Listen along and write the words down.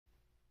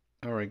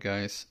Alright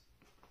guys,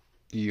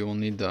 you will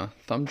need the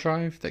thumb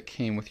drive that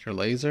came with your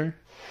laser.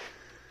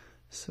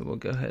 So we'll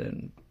go ahead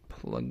and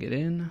plug it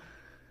in.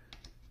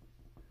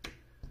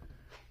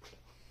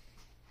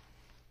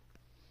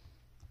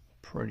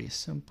 Pretty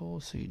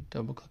simple. So you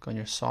double click on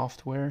your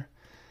software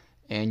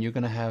and you're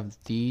gonna have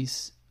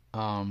these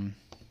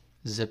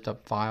zipped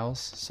up files.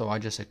 So I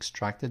just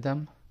extracted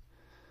them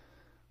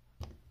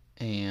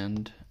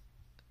and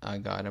I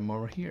got them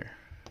over here.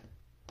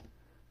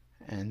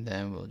 And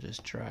then we'll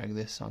just drag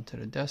this onto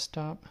the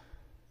desktop.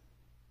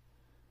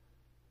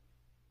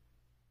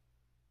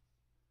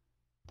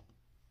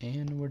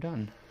 And we're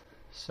done.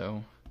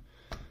 So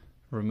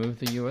remove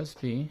the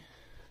USB,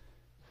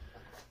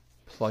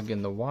 plug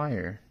in the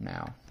wire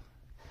now.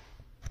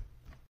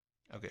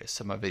 Okay,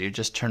 so my video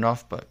just turned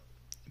off, but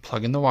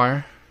plug in the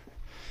wire.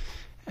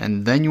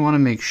 And then you want to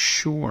make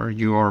sure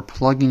you are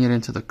plugging it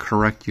into the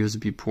correct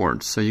USB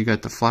port. So you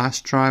got the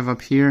flash drive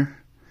up here,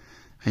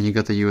 and you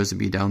got the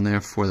USB down there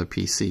for the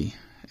PC.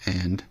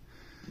 And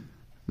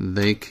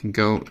they can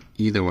go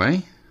either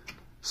way.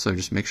 So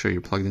just make sure you're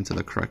plugged into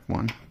the correct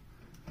one.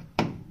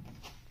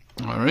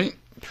 Alright,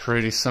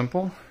 pretty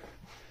simple.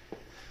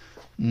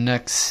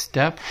 Next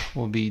step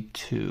will be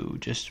to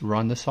just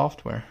run the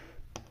software.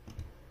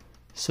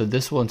 So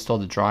this will install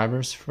the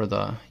drivers for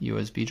the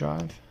USB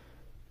drive.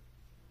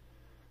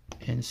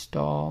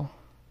 Install.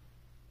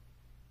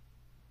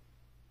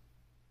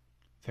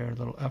 Very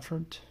little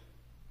effort.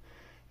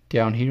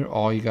 Down here,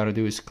 all you got to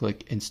do is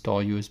click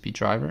Install USB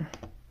driver.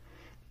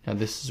 Now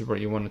this is where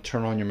you want to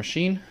turn on your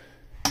machine.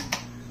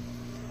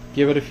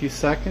 Give it a few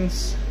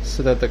seconds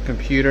so that the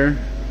computer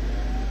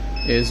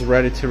is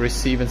ready to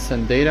receive and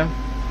send data.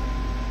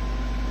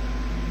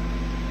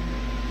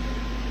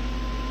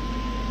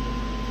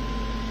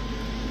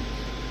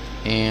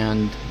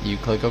 And you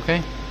click OK.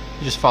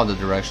 You just follow the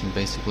directions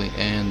basically,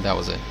 and that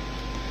was it.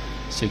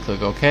 So you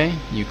click OK,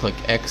 you click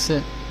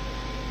Exit,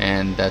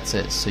 and that's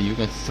it. So you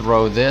can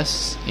throw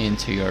this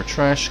into your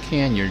trash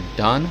can. You're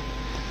done.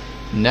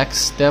 Next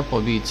step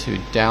will be to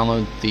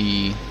download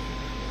the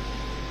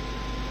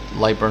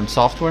lightburn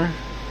software.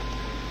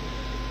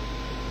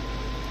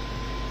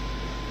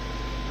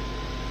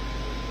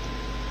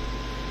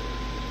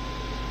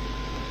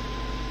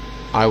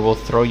 I will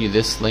throw you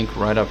this link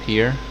right up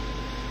here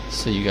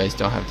so you guys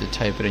don't have to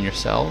type it in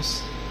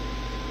yourselves,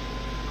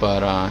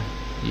 but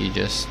you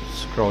just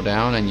scroll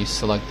down and you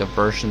select the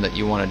version that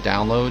you want to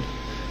download.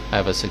 I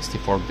have a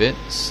 64-bit,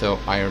 so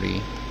I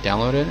already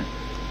downloaded it.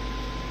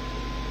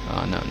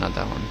 No, not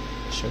that one.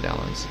 Show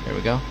downloads. There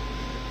we go.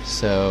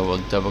 So we'll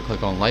double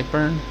click on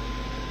lightburn,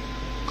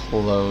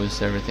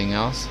 close everything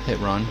else, hit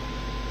run,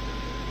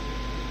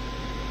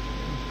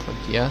 click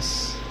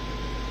yes.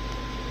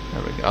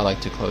 There we go. I like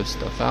to close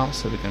stuff out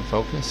so we can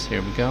focus.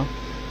 Here we go.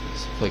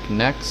 So click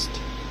next,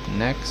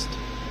 next,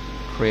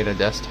 create a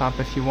desktop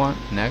if you want,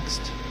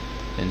 next,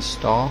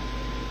 install.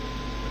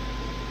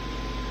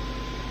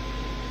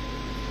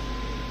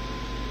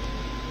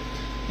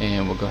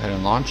 And we'll go ahead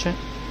and launch it.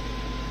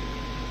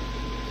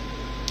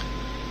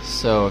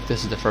 So if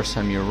this is the first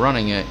time you're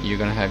running it, you're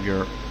going to have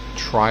your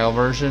trial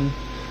version.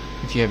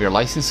 If you have your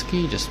license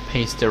key, just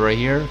paste it right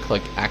here,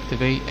 click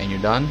activate, and you're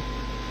done.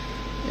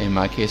 In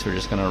my case, we're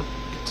just going to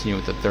continue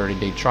with the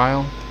 30-day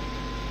trial,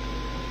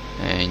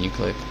 and you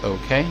click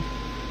OK.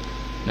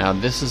 Now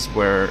this is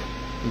where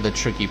the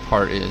tricky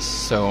part is.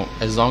 So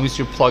as long as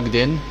you're plugged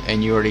in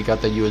and you already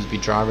got the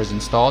USB drivers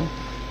installed,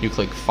 you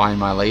click Find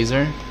My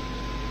Laser,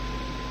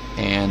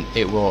 and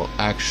it will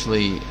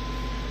actually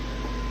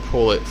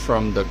pull it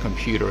from the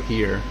computer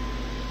here.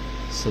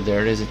 So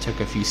there it is. It took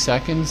a few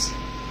seconds,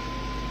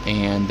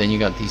 and then you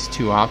got these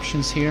two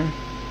options here.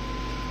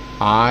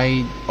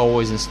 I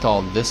always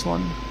install this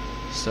one,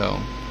 so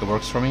it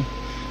works for me.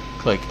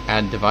 Click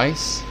Add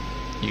Device.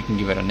 You can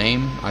give it a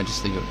name. I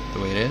just leave it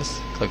the way it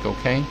is. Click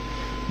OK.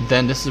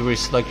 Then this is where you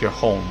select your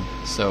home.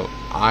 So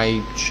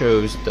I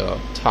chose the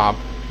top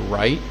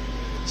right,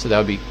 so that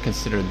would be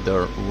considered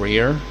the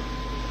rear.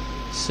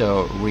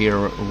 So rear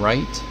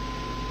right.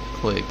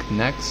 Click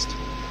Next.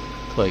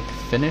 Click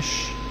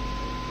Finish,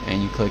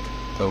 and you click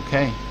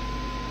OK.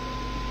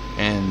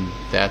 And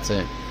that's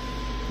it.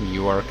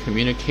 You are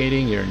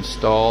communicating. You're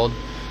installed.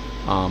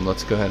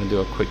 Let's go ahead and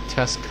do a quick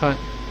test cut.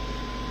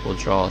 We'll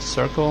draw a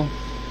circle.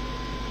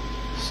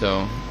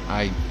 So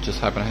I just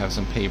happen to have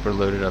some paper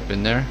loaded up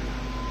in there.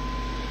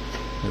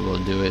 And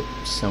we'll do it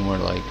somewhere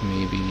like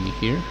maybe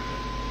here.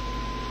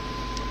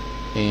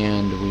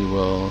 And we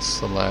will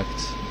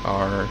select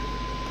our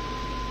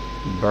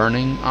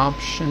burning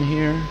option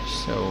here.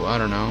 So I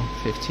don't know,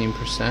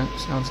 15%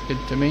 sounds good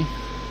to me.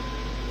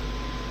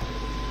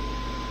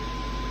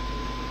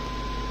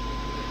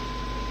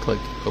 Click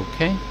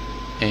OK.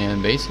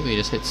 And basically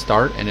just hit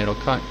start and it'll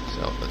cut.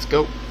 So let's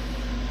go.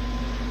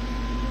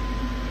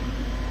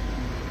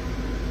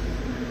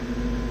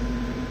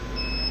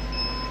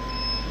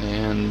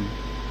 And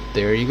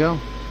there you go.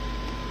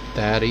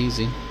 That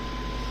easy.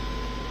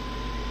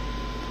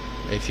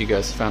 If you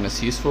guys found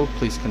this useful,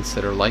 please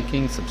consider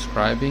liking,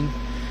 subscribing.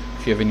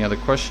 If you have any other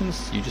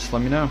questions, you just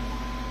let me know.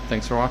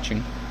 Thanks for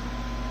watching.